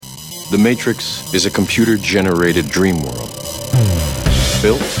The Matrix is a computer-generated dream world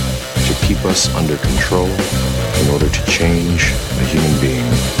built to keep us under control in order to change a human being.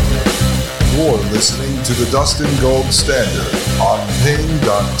 You're listening to the Dustin Gold Standard on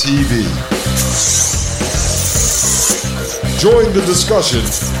Pain.tv. Join the discussion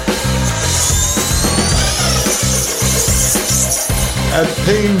at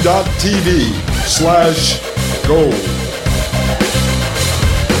Pain.tv/gold.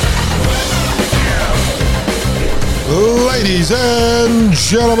 Ladies and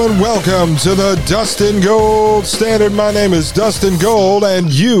gentlemen, welcome to the Dustin Gold Standard. My name is Dustin Gold,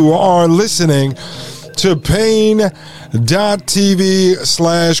 and you are listening to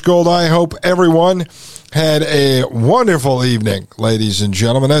Pain.tv/gold. I hope everyone had a wonderful evening, ladies and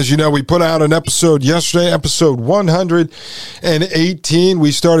gentlemen. As you know, we put out an episode yesterday, episode 118.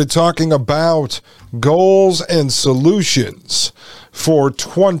 We started talking about goals and solutions for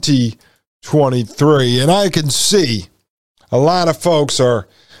 2023. And I can see a lot of folks are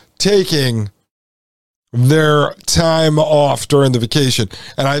taking their time off during the vacation.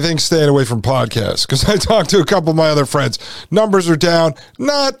 And I think staying away from podcasts, because I talked to a couple of my other friends. Numbers are down,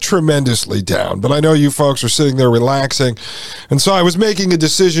 not tremendously down, but I know you folks are sitting there relaxing. And so I was making a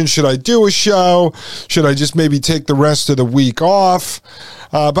decision. Should I do a show? Should I just maybe take the rest of the week off?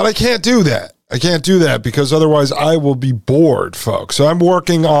 But I can't do that. I can't do that because otherwise I will be bored, folks. So I'm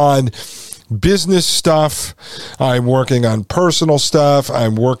working on business stuff. I'm working on personal stuff.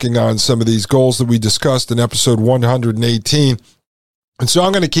 I'm working on some of these goals that we discussed in episode 118. And so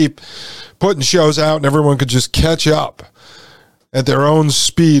I'm going to keep putting shows out and everyone could just catch up at their own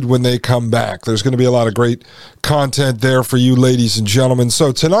speed when they come back. There's going to be a lot of great content there for you, ladies and gentlemen.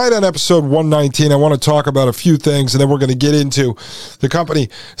 So tonight on episode 119, I want to talk about a few things, and then we're going to get into the company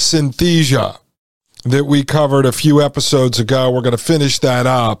Synthesia that we covered a few episodes ago. We're going to finish that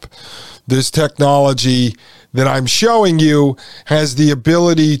up. This technology that I'm showing you has the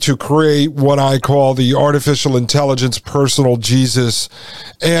ability to create what I call the artificial intelligence personal Jesus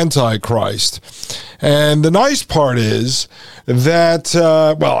Antichrist. And the nice part is that,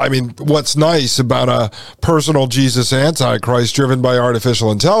 what's nice about a personal Jesus Antichrist driven by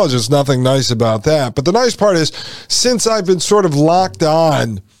artificial intelligence? Nothing nice about that. But the nice part is, since I've been sort of locked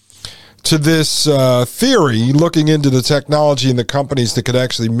on to this theory, looking into the technology and the companies that could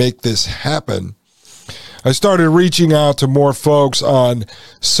actually make this happen, I started reaching out to more folks on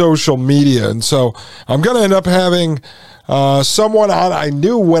social media. And so I'm going to end up having someone on I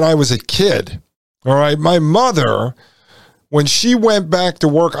knew when I was a kid. All right. My mother, when she went back to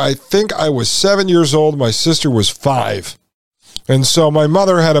work, I think I was 7 years old. My sister was 5. And so my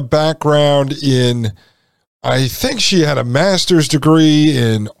mother had a background in, I think she had a master's degree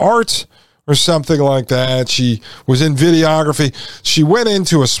in art or something like that. She was in videography. She went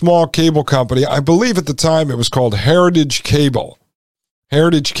into a small cable company. I believe at the time it was called Heritage Cable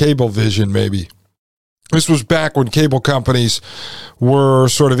Vision, maybe. This was back when cable companies were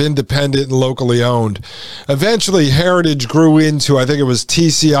sort of independent and locally owned. Eventually, Heritage grew into, I think it was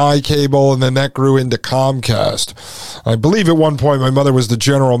TCI Cable, and then that grew into Comcast. I believe at one point my mother was the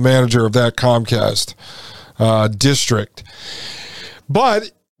general manager of that Comcast district. But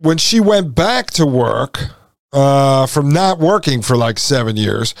when she went back to work, from not working for like 7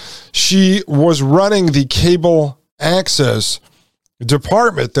 years, she was running the cable access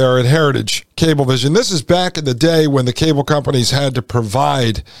department there at Heritage Cablevision. This is back in the day when the cable companies had to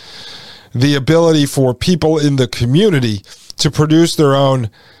provide the ability for people in the community to produce their own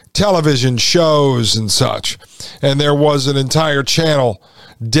television shows and such. And there was an entire channel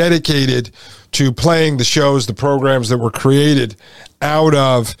dedicated to playing the shows, the programs that were created out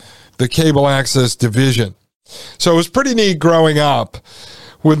of the cable access division. So it was pretty neat growing up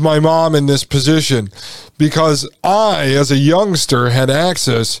with my mom in this position because I, as a youngster, had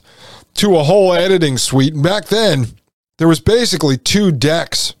access to a whole editing suite. And back then, there was basically 2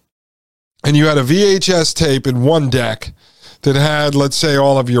 decks. And you had a VHS tape in one deck that had, let's say,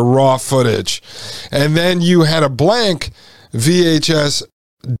 all of your raw footage. And then you had a blank VHS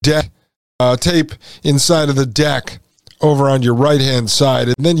deck tape inside of the deck over on your right-hand side.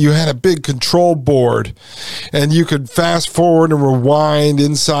 And then you had a big control board, and you could fast forward and rewind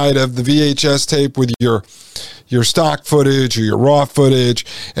inside of the VHS tape with your stock footage or your raw footage,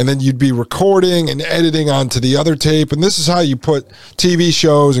 and then you'd be recording and editing onto the other tape. And this is how you put TV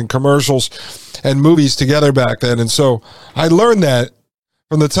shows and commercials and movies together back then. And so I learned that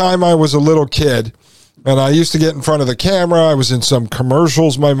from the time I was a little kid. And I used to get in front of the camera. I was in some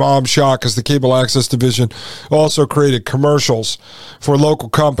commercials my mom shot because the cable access division also created commercials for local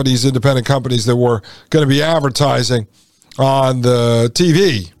companies, independent companies that were going to be advertising on the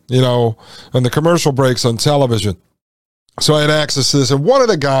TV. and the commercial breaks on television. So I had access to this. And one of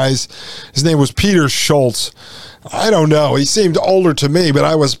the guys, his name was Peter Schultz. I don't know. He seemed older to me, but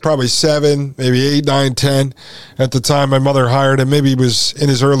I was probably 7, maybe 8, 9, 10 at the time my mother hired him. Maybe he was in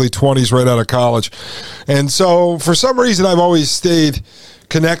his early 20s right out of college. And so for some reason, I've always stayed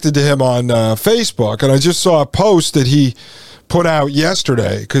connected to him on Facebook. And I just saw a post that he put out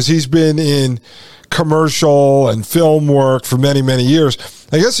yesterday because he's been in commercial and film work for many, many years.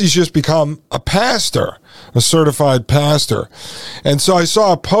 I guess he's just become a pastor, a certified pastor. And so I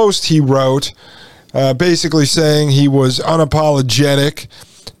saw a post he wrote basically saying he was unapologetic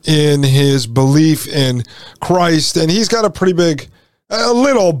in his belief in Christ. And he's got a pretty big, a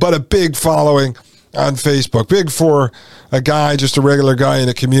little, but a big following on Facebook. Big for a guy, just a regular guy in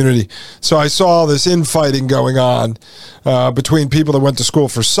a community. So I saw this infighting going on between people that went to school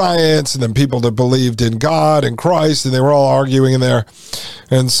for science and then people that believed in God and Christ, and they were all arguing in there.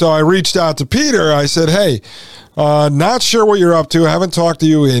 And so I reached out to Peter. I said, hey, not sure what you're up to. I haven't talked to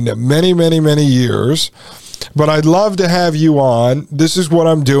you in many, many, many years, but I'd love to have you on. This is what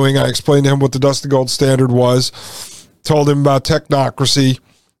I'm doing. I explained to him what the Dusty Gold Standard was, told him about technocracy,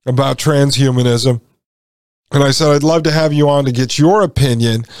 about transhumanism. And I said, I'd love to have you on to get your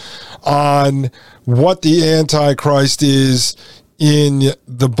opinion on what the Antichrist is in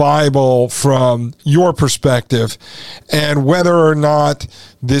the Bible from your perspective, and whether or not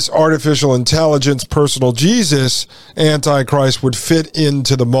this artificial intelligence, personal Jesus Antichrist would fit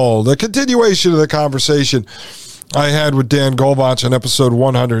into the mold. A continuation of the conversation I had with Dan Golbach on episode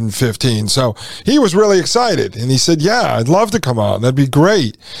 115. So he was really excited, and he said, yeah, I'd love to come on. That'd be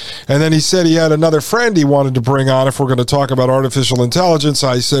great. And then he said he had another friend he wanted to bring on if we're going to talk about artificial intelligence.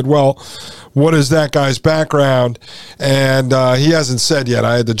 I said, well, what is that guy's background? And he hasn't said yet.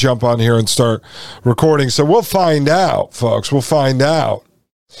 I had to jump on here and start recording. So we'll find out, folks. We'll find out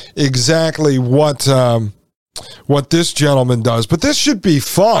exactly what this gentleman does. But this should be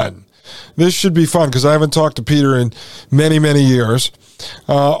fun. This should be fun because I haven't talked to Peter in many, many years.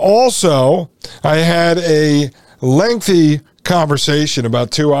 Also, I had a lengthy conversation,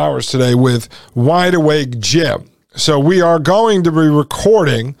 about 2 hours today, with Wide Awake Jim. So we are going to be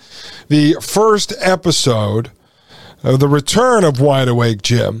recording the first episode of the return of Wide Awake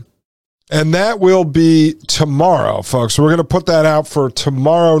Jim, and that will be tomorrow, folks. So we're going to put that out for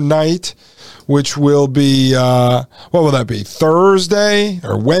tomorrow night, which will be, what will that be, Thursday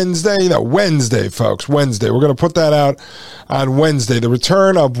or Wednesday? No, Wednesday, folks, Wednesday. We're going to put that out on Wednesday, the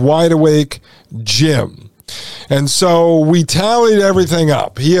return of Wide Awake Jim. And so we tallied everything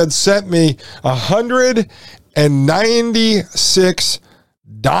up. He had sent me 196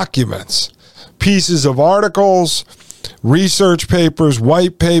 documents, pieces of articles, research papers,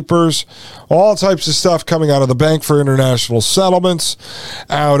 white papers, all types of stuff coming out of the Bank for International Settlements,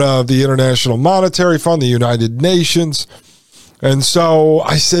 out of the International Monetary Fund, the United Nations. And so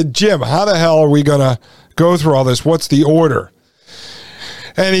I said, Jim, how the hell are we going to go through all this? What's the order?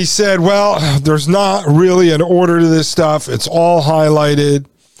 And he said, well, there's not really an order to this stuff. It's all highlighted,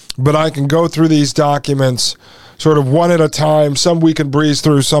 but I can go through these documents sort of one at a time. Some we can breeze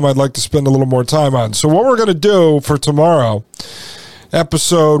through, some I'd like to spend a little more time on. So what we're going to do for tomorrow,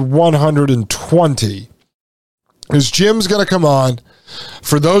 episode 120, is Jim's going to come on.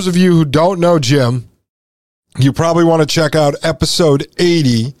 For those of you who don't know Jim, you probably want to check out episode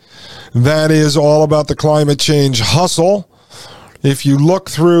 80. That is all about the climate change hustle. If you look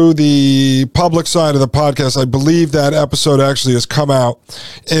through the public side of the podcast, I believe that episode actually has come out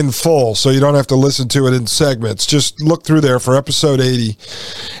in full, so you don't have to listen to it in segments. Just look through there for episode 80,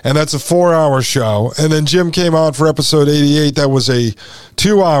 and that's a 4-hour show. And then Jim came on for episode 88. That was a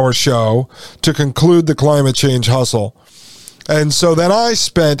 2-hour show to conclude the climate change hustle. And so then I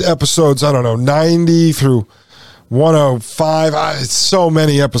spent episodes, 90 through 105, it's so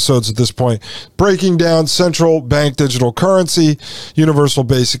many episodes at this point, breaking down central bank digital currency, universal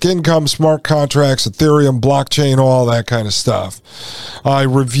basic income, smart contracts, Ethereum, blockchain, all that kind of stuff. I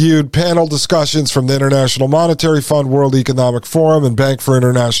reviewed panel discussions from the International Monetary Fund, World Economic Forum, and Bank for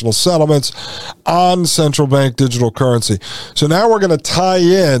International Settlements on central bank digital currency. So now we're going to tie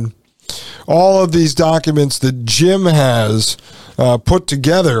in all of these documents that Jim has put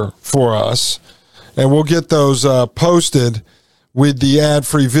together for us, and we'll get those posted with the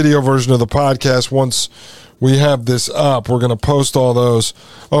ad-free video version of the podcast. Once we have this up, we're going to post all those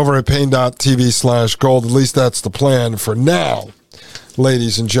over at pain.tv/gold. At least that's the plan for now,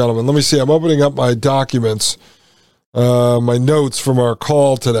 ladies and gentlemen. Let me see. I'm opening up my documents, my notes from our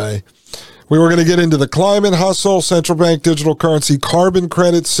call today. We were going to get into the climate hustle, central bank digital currency, carbon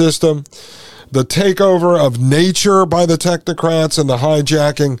credit system, the takeover of nature by the technocrats, and the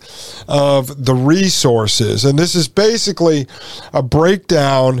hijacking of the resources. And this is basically a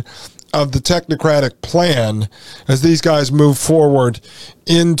breakdown of the technocratic plan as these guys move forward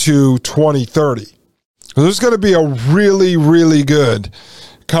into 2030. This is going to be a really, really good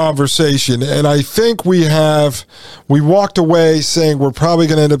conversation, and I think we walked away saying we're probably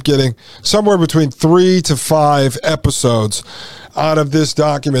going to end up getting somewhere between 3 to 5 episodes out of this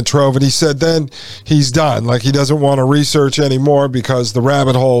document trove. And he said then he's done. Like, he doesn't want to research anymore because the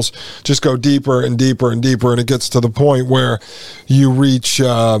rabbit holes just go deeper and deeper and deeper, and it gets to the point where you reach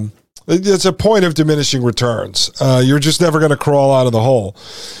it's a point of diminishing returns. You're just never going to crawl out of the hole.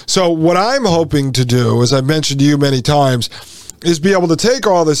 So what I'm hoping to do, as I've mentioned to you many times, is be able to take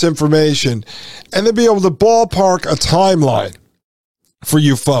all this information and then be able to ballpark a timeline for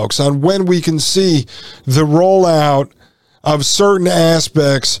you folks on when we can see the rollout of certain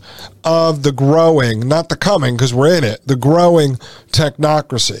aspects of the growing, not the coming, because we're in it, the growing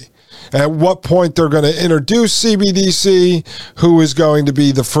technocracy. At what point they're going to introduce CBDC, who is going to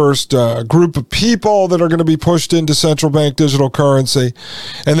be the first group of people that are going to be pushed into central bank digital currency,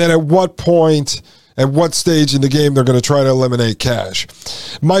 and then at what point, at what stage in the game they're going to try to eliminate cash.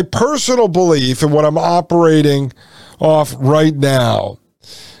 My personal belief and what I'm operating off right now,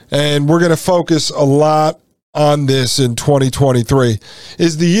 and we're going to focus a lot on this in 2023,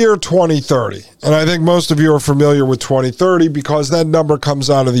 is the year 2030. And I think most of you are familiar with 2030 because that number comes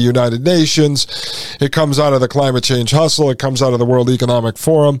out of the United Nations. It comes out of the climate change hustle. It comes out of the World Economic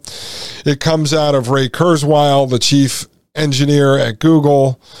Forum. It comes out of Ray Kurzweil, the chief engineer at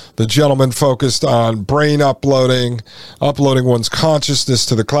Google, the gentleman focused on brain uploading one's consciousness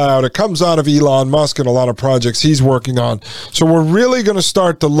to the cloud. It comes out of Elon Musk and a lot of projects he's working on. So we're really going to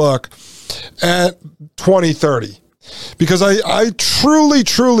start to look at 2030 because I truly,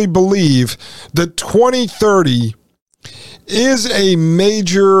 truly believe that 2030 is a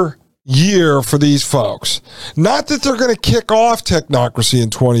major year for these folks. Not that they're going to kick off technocracy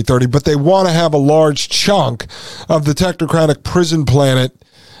in 2030, but they want to have a large chunk of the technocratic prison planet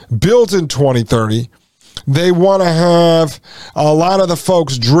built in 2030. They want to have a lot of the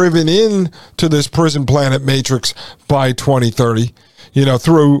folks driven in to this prison planet matrix by 2030,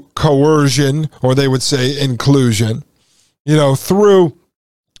 through coercion, or they would say inclusion, through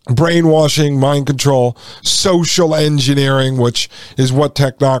brainwashing, mind control, social engineering, which is what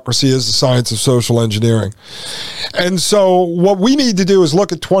technocracy is, the science of social engineering. And so what we need to do is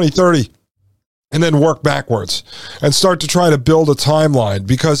look at 2030 and then work backwards and start to try to build a timeline.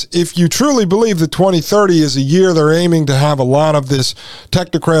 Because if you truly believe that 2030 is a year they're aiming to have a lot of this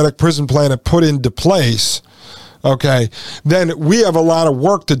technocratic prison planet put into place, okay, then we have a lot of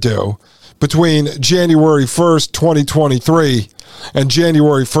work to do between January 1st, 2023 and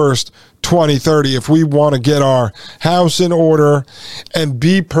January 1st, 2030 if we want to get our house in order and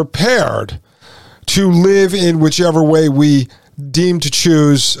be prepared to live in whichever way we deem to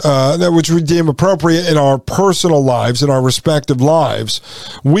choose, which we deem appropriate in our personal lives, in our respective lives.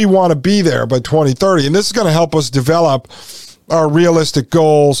 We want to be there by 2030. And this is going to help us develop our realistic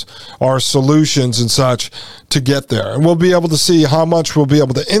goals, our solutions and such to get there. And we'll be able to see how much we'll be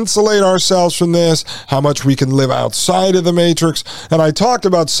able to insulate ourselves from this, how much we can live outside of the matrix. And I talked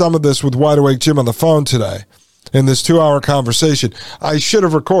about some of this with Wide Awake Jim on the phone today in this 2-hour conversation. I should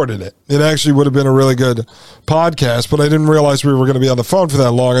have recorded it. It actually would have been a really good podcast, but I didn't realize we were going to be on the phone for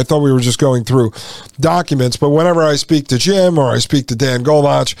that long. I thought we were just going through documents. But whenever I speak to Jim, or I speak to Dan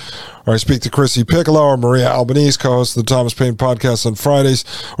Golmach, or I speak to Chrissy Piccolo, or Maria Albanese, co-host of the Thomas Paine podcast on Fridays,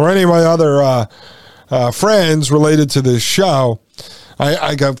 or any of my other friends related to this show,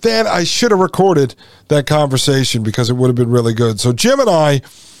 I go, Dan, I should have recorded that conversation because it would have been really good. So Jim and I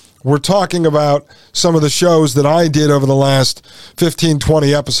were talking about some of the shows that I did over the last 15,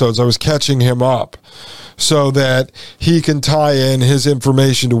 20 episodes. I was catching him up so that he can tie in his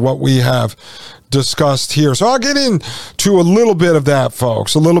information to what we have discussed here. So I'll get into a little bit of that,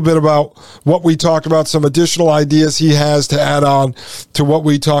 folks, a little bit about what we talked about, some additional ideas he has to add on to what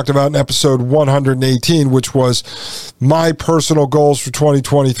we talked about in episode 118, which was my personal goals for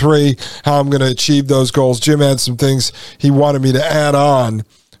 2023, how I'm going to achieve those goals. Jim had some things he wanted me to add on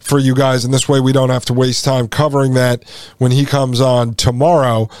for you guys, and this way we don't have to waste time covering that when he comes on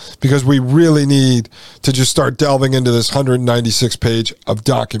tomorrow, because we really need to just start delving into this 196 page of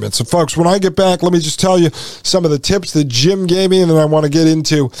documents. So folks, when I get back, let me just tell you some of the tips that Jim gave me, and then I want to get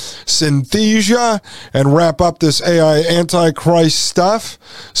into Synthesia and wrap up this AI Antichrist stuff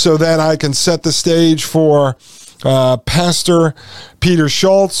so that I can set the stage for Pastor Peter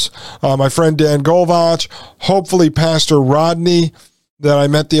Schultz, my friend Dan Golvach, hopefully Pastor Rodney that I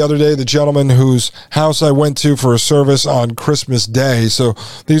met the other day, the gentleman whose house I went to for a service on Christmas Day. So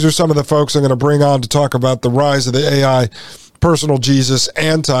these are some of the folks I'm going to bring on to talk about the rise of the AI personal Jesus,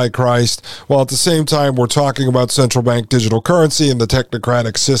 Antichrist, while at the same time we're talking about central bank digital currency and the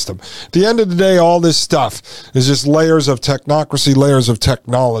technocratic system. At the end of the day, all this stuff is just layers of technocracy, layers of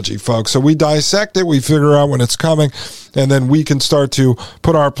technology, folks. So we dissect it, we figure out when it's coming, and then we can start to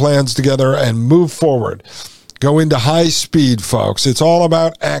put our plans together and move forward. Go into high speed, folks. It's all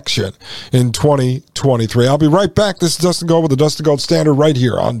about action in 2023. I'll be right back. This is Dustin Gold with the Dustin Gold Standard right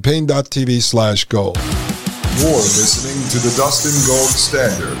here on Paine.tv/gold. You're listening to the Dustin Gold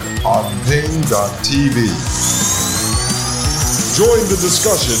Standard on Paine.tv. Join the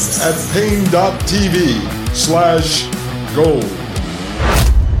discussion at Paine.tv/gold.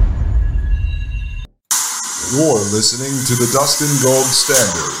 You're listening to the Dustin Gold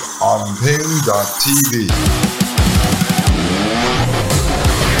Standard on Paine.tv.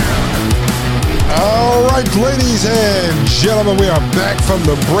 All right, ladies and gentlemen, we are back from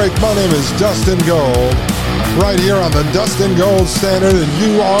the break. My name is Dustin Gold, right here on the Dustin Gold Standard, and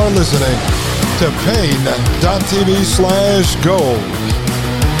you are listening to Paine.tv/gold.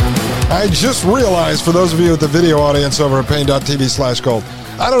 I just realized, for those of you at the video audience over at Paine.tv/gold,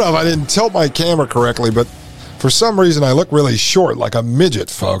 I don't know if I didn't tilt my camera correctly, but for some reason I look really short, like a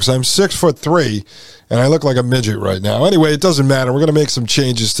midget, folks. I'm 6'3", and I look like a midget right now. Anyway, it doesn't matter. We're going to make some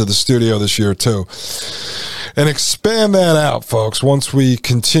changes to the studio this year, too, and expand that out, folks, once we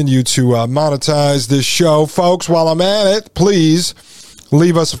continue to monetize this show. Folks, while I'm at it, please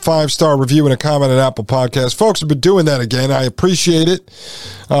leave us a 5-star review and a comment at Apple Podcasts. Folks have been doing that again. I appreciate it.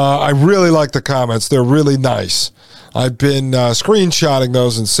 I really like the comments. They're really nice. I've been screenshotting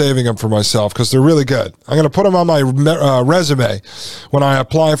those and saving them for myself because they're really good. I'm going to put them on my resume when I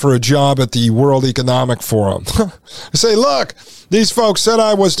apply for a job at the World Economic Forum. I say, look, these folks said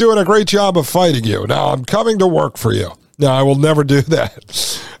I was doing a great job of fighting you. Now I'm coming to work for you. No, I will never do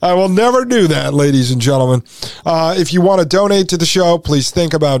that. I will never do that, ladies and gentlemen. If you want to donate to the show, please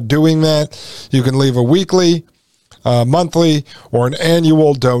think about doing that. You can leave a weekly, monthly, or an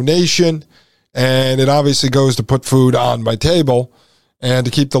annual donation. And it obviously goes to put food on my table and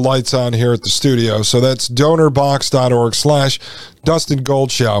to keep the lights on here at the studio. So that's donorbox.org/Dustin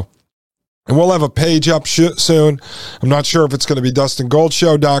Gold Show. And we'll have a page up soon. I'm not sure if it's going to be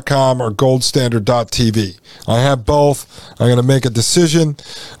DustinGoldShow.com or GoldStandard.tv. I have both. I'm going to make a decision.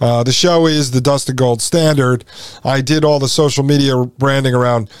 The show is the Dustin Gold Standard. I did all the social media branding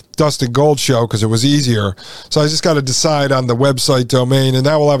around Dustin Gold Show because it was easier. So I just got to decide on the website domain, and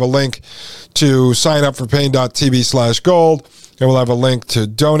that will have a link to sign up for Paine.tv/gold. And we'll have a link to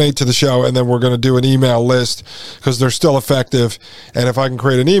donate to the show, and then we're going to do an email list because they're still effective. And if I can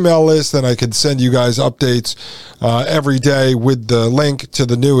create an email list, then I can send you guys updates every day with the link to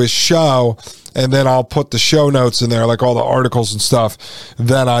the newest show, and then I'll put the show notes in there, like all the articles and stuff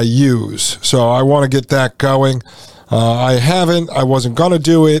that I use. So I want to get that going. I haven't. I wasn't going to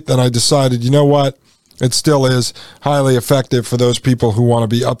do it. Then I decided, you know what? It still is highly effective for those people who want to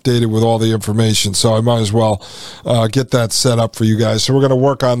be updated with all the information. So I might as well get that set up for you guys. So we're going to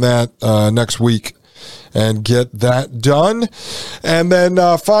work on that next week and get that done. And then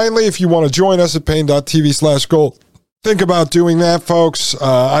finally, if you want to join us at Paine.tv/gold, think about doing that, folks.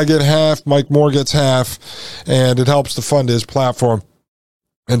 I get half, Mike Moore gets half, and it helps to fund his platform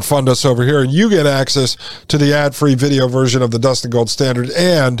and fund us over here. And you get access to the ad-free video version of the Dustin Gold Standard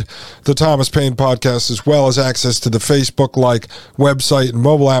and the Thomas Paine podcast, as well as access to the Facebook-like website and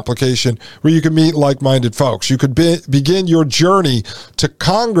mobile application where you can meet like-minded folks. You could begin your journey to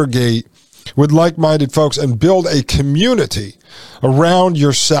congregate with like-minded folks and build a community around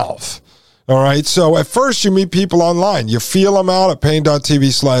yourself. All right, so at first you meet people online. You feel them out at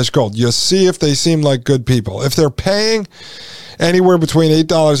Paine.tv/gold. You see if they seem like good people. If they're paying anywhere between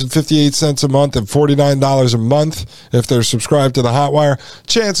 $8.58 a month and $49 a month, if they're subscribed to the Hotwire,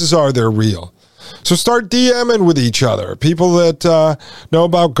 chances are they're real. So start DMing with each other, people that know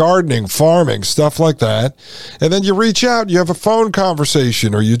about gardening, farming, stuff like that. And then you reach out, you have a phone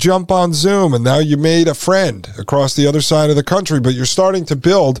conversation, or you jump on Zoom, and now you made a friend across the other side of the country, but you're starting to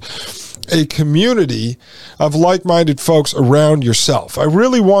build a community of like-minded folks around yourself. I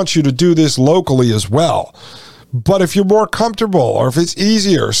really want you to do this locally as well. But if you're more comfortable, or if it's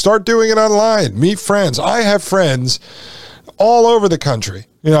easier, start doing it online. Meet friends. I have friends all over the country,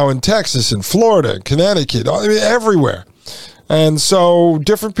 in Texas and Florida, Connecticut, everywhere. And so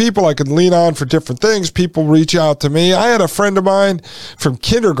different people I could lean on for different things. People reach out to me. I had a friend of mine from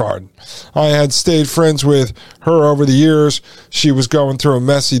kindergarten. I had stayed friends with her over the years. She was going through a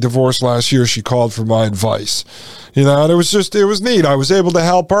messy divorce last year. She called for my advice. And it was neat. I was able to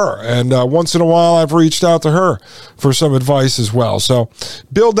help her. And once in a while, I've reached out to her for some advice as well. So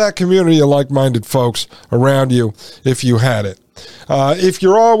build that community of like-minded folks around you if you had it. If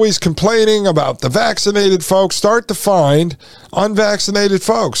you're always complaining about the vaccinated folks, start to find unvaccinated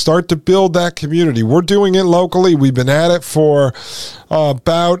folks. Start to build that community. We're doing it locally. We've been at it for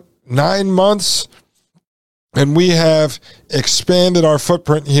about 9 months. And we have expanded our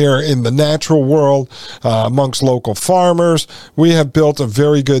footprint here in the natural world amongst local farmers. We have built a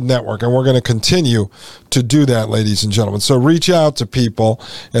very good network, and we're going to continue to do that, ladies and gentlemen. So reach out to people,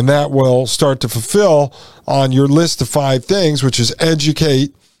 and that will start to fulfill on your list of 5 things, which is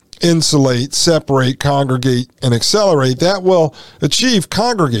educate, insulate, separate, congregate, and accelerate. That will achieve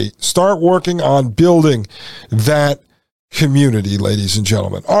congregate. Start working on building that community, ladies and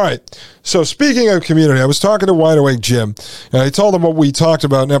gentlemen. All right. So speaking of community, I was talking to Wide Awake Jim, and I told him what we talked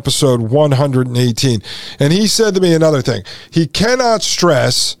about in episode 118. And he said to me another thing. He cannot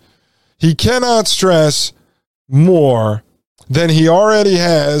stress more than he already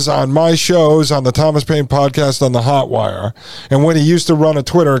has on my shows, on the Thomas Paine podcast, on the Hot Wire, and when he used to run a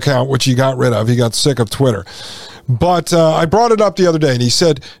Twitter account, which he got rid of. He got sick of Twitter. But I brought it up the other day, and he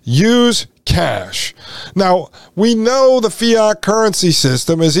said, use cash. Now, we know the fiat currency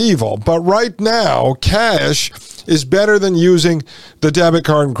system is evil, but right now, cash is better than using the debit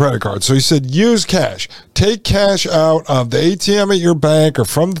card and credit card. So he said, use cash. Take cash out of the ATM at your bank or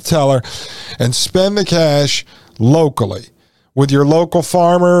from the teller and spend the cash locally with your local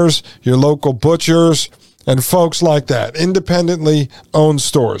farmers, your local butchers, and folks like that, independently owned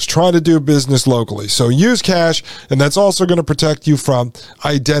stores. Try to do business locally. So use cash, and that's also going to protect you from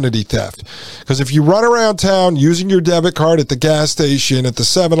identity theft. Because if you run around town using your debit card at the gas station, at the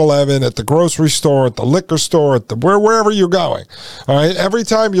 7-Eleven, at the grocery store, at the liquor store, at the wherever you're going, all right, every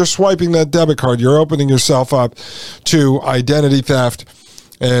time you're swiping that debit card, you're opening yourself up to identity theft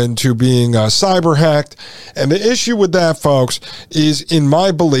and to being cyber hacked. And the issue with that, folks, is, in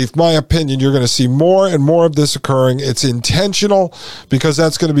my belief, my opinion, you're going to see more and more of this occurring. It's intentional because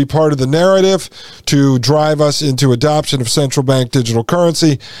that's going to be part of the narrative to drive us into adoption of central bank digital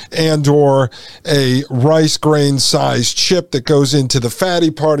currency and or a rice grain sized chip that goes into the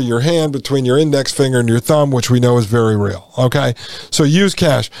fatty part of your hand between your index finger and your thumb, which we know is very real. Okay, so use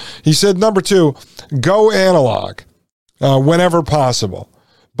cash. He said, number 2, go analog whenever possible.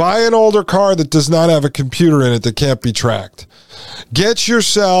 Buy an older car that does not have a computer in it that can't be tracked. Get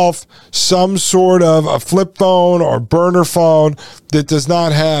yourself some sort of a flip phone or burner phone that does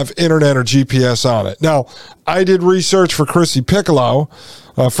not have internet or GPS on it. Now, I did research for Chrissy Piccolo,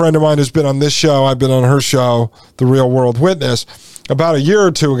 a friend of mine who's been on this show. I've been on her show, The Real World Witness, about a year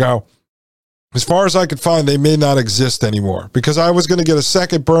or 2 ago. As far as I could find, they may not exist anymore because I was going to get a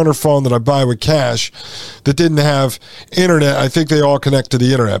second burner phone that I buy with cash that didn't have internet. I think they all connect to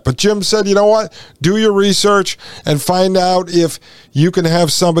the internet. But Jim said, you know what? Do your research and find out if you can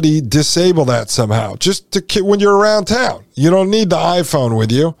have somebody disable that somehow. Just to, when you're around town, you don't need the iPhone with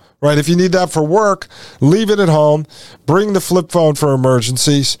you. Right? If you need that for work, leave it at home. Bring the flip phone for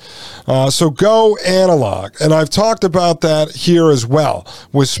emergencies. So go analog. And I've talked about that here as well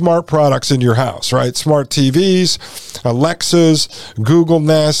with smart products in your house, right? Smart TVs, Alexas, Google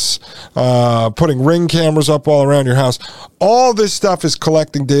Nests, putting Ring cameras up all around your house. All this stuff is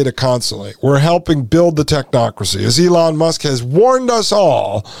collecting data constantly. We're helping build the technocracy. As Elon Musk has warned us,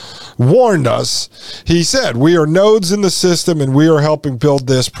 he said, we are nodes in the system and we are helping build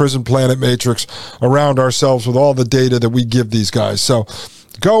this prison planet matrix around ourselves with all the data that we give these guys. So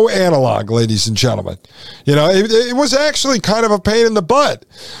go analog, ladies and gentlemen. You know, it was actually kind of a pain in the butt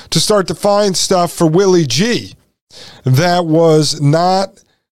to start to find stuff for Willie G that was not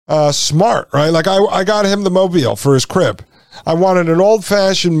smart, right? Like I got him the Mobile for his crib. I wanted an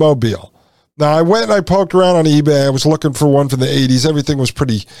old-fashioned Mobile. Now, I went and I poked around on eBay. I was looking for one from the 80s. Everything was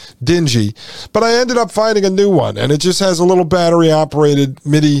pretty dingy. But I ended up finding a new one, and it just has a little battery-operated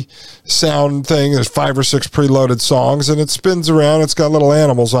MIDI sound thing. There's 5 or 6 preloaded songs, and it spins around. It's got little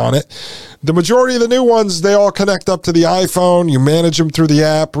animals on it. The majority of the new ones, they all connect up to the iPhone. You manage them through the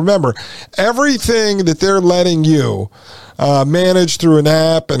app. Remember, everything that they're letting you manage through an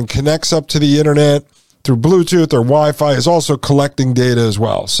app and connects up to the internet through Bluetooth or Wi-Fi is also collecting data as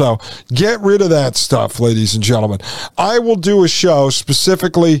well. So get rid of that stuff, ladies and gentlemen. I will do a show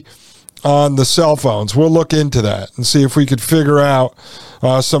specifically on the cell phones. We'll look into that and see if we could figure out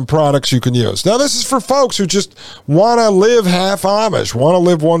some products you can use. Now, this is for folks who just want to live half Amish, want to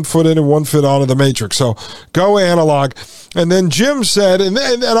live 1 foot in and 1 foot out of the matrix. So go analog. And then Jim said, and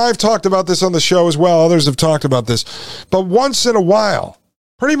I've talked about this on the show as well, others have talked about this, but once in a while,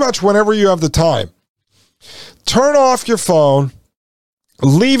 pretty much whenever you have the time, turn off your phone,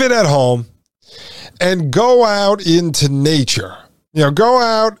 leave it at home, and go out into nature. You know, go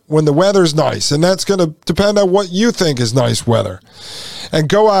out when the weather's nice, and that's going to depend on what you think is nice weather. And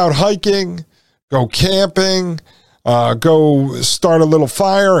go out hiking, go camping, go start a little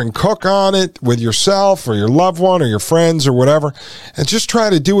fire and cook on it with yourself or your loved one or your friends or whatever. And just try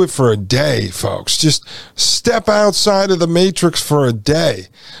to do it for a day, folks. Just step outside of the matrix for a day.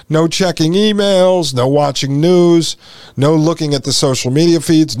 No checking emails, no watching news, no looking at the social media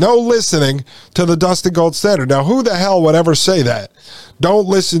feeds, no listening to the Dustin Gold Standard. Now, who the hell would ever say that? Don't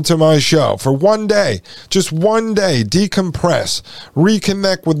listen to my show for one day. Just one day, decompress,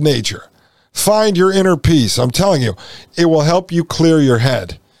 reconnect with nature. Find your inner peace. I'm telling you, it will help you clear your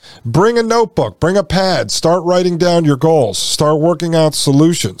head. Bring a notebook, bring a pad, start writing down your goals, start working out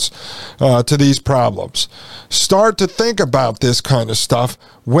solutions to these problems. Start to think about this kind of stuff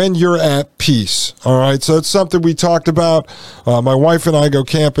when you're at peace. All right, so it's something we talked about. My wife and I go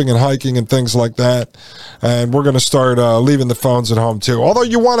camping and hiking and things like that, and we're going to start leaving the phones at home too. Although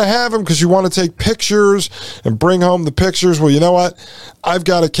you want to have them because you want to take pictures and bring home the pictures. Well, you know what? I've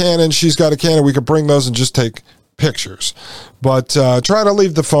got a Canon, she's got a Canon. We could bring those and just take pictures, but try to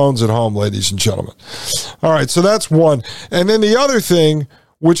leave the phones at home, ladies and gentlemen. All right, so that's one. And then the other thing,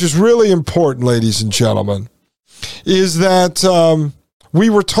 which is really important, ladies and gentlemen, is that we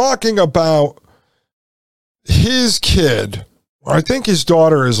were talking about his kid, or I think his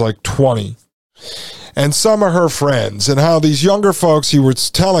daughter is like 20, and some of her friends, and how these younger folks, he was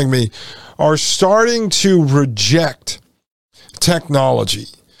telling me, are starting to reject technology.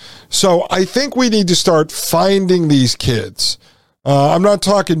 So I think we need to start finding these kids. I'm not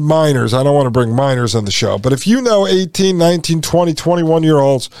talking minors. I don't want to bring minors on the show. But if you know 18, 19, 20,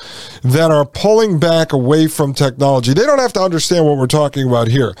 21-year-olds that are pulling back away from technology, they don't have to understand what we're talking about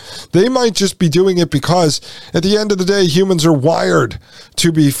here. They might just be doing it because at the end of the day, humans are wired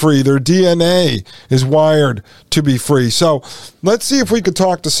to be free. Their DNA is wired to be free. So let's see if we could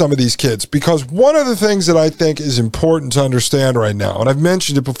talk to some of these kids, because one of the things that I think is important to understand right now, and I've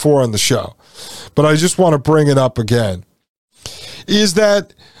mentioned it before on the show, but I just want to bring it up again, is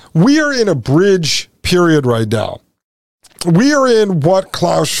that we are in a bridge period right now. We are in what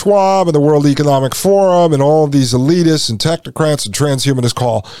Klaus Schwab and the World Economic Forum and all of these elitists and technocrats and transhumanists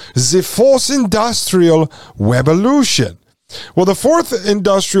call the fourth industrial revolution. Well, the fourth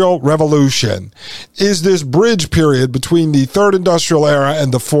industrial revolution is this bridge period between the third industrial era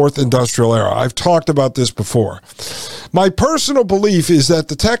and the fourth industrial era. I've talked about this before. My personal belief is that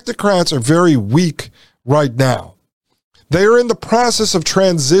the technocrats are very weak right now. They are in the process of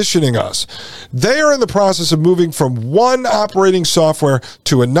transitioning us. They are in the process of moving from one operating software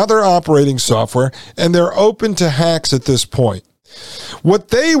to another operating software, and they're open to hacks at this point. What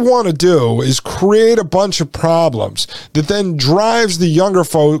they want to do is create a bunch of problems that then drives the younger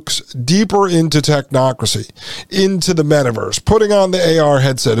folks deeper into technocracy, into the metaverse, putting on the AR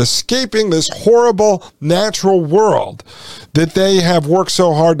headset, escaping this horrible natural world that they have worked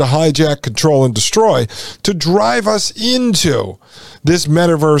so hard to hijack, control, and destroy to drive us into this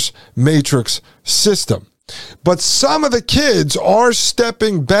metaverse matrix system. But some of the kids are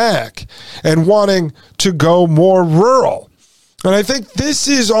stepping back and wanting to go more rural. And I think this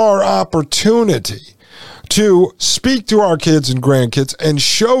is our opportunity to speak to our kids and grandkids and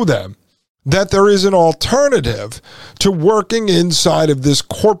show them that there is an alternative to working inside of this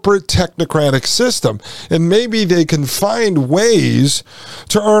corporate technocratic system. And maybe they can find ways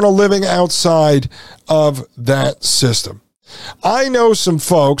to earn a living outside of that system. I know some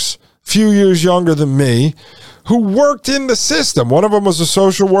folks, few years younger than me, who worked in the system. One of them was a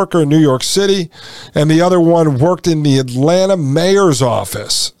social worker in New York City, and the other one worked in the Atlanta mayor's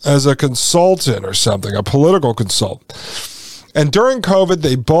office as a consultant or something, a political consultant. And during COVID,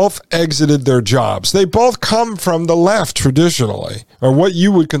 they both exited their jobs. They both come from the left traditionally, or what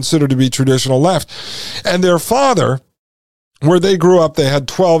you would consider to be traditional left. And their father, where they grew up, they had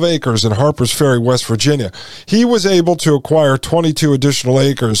 12 acres in Harpers Ferry, West Virginia. He was able to acquire 22 additional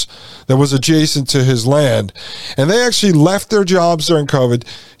acres that was adjacent to his land. And they actually left their jobs during COVID,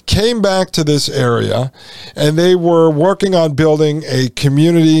 came back to this area, and they were working on building a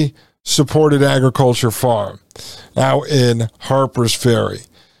community-supported agriculture farm out in Harpers Ferry.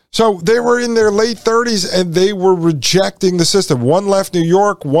 So they were in their late 30s and they were rejecting the system. One left New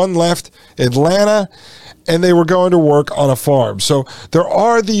York, one left Atlanta, and they were going to work on a farm. So there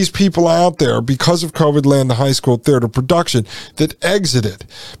are these people out there, because of COVID land, the high school theater production, that exited.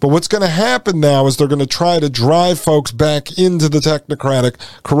 But what's going to happen now is they're going to try to drive folks back into the technocratic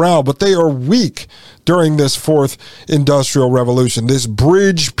corral, but they are weak during this fourth industrial revolution, this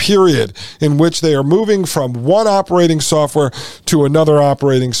bridge period in which they are moving from one operating software to another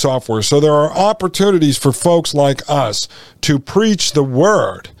operating software. So there are opportunities for folks like us to preach the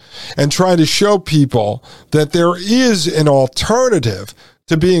word and try to show people that there is an alternative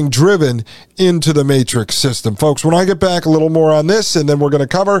to being driven into the matrix system. Folks, when I get back, a little more on this, and then we're going to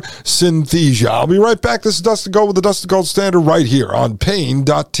cover Synthesia. I'll be right back. This is Dustin Gold with the Dustin Gold Standard right here on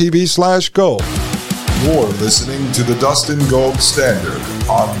Pain.tv/gold. You're listening to the Dustin Gold Standard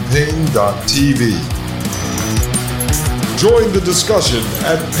on Pain.tv. Join the discussion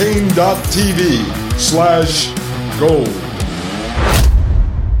at Pain.tv/gold.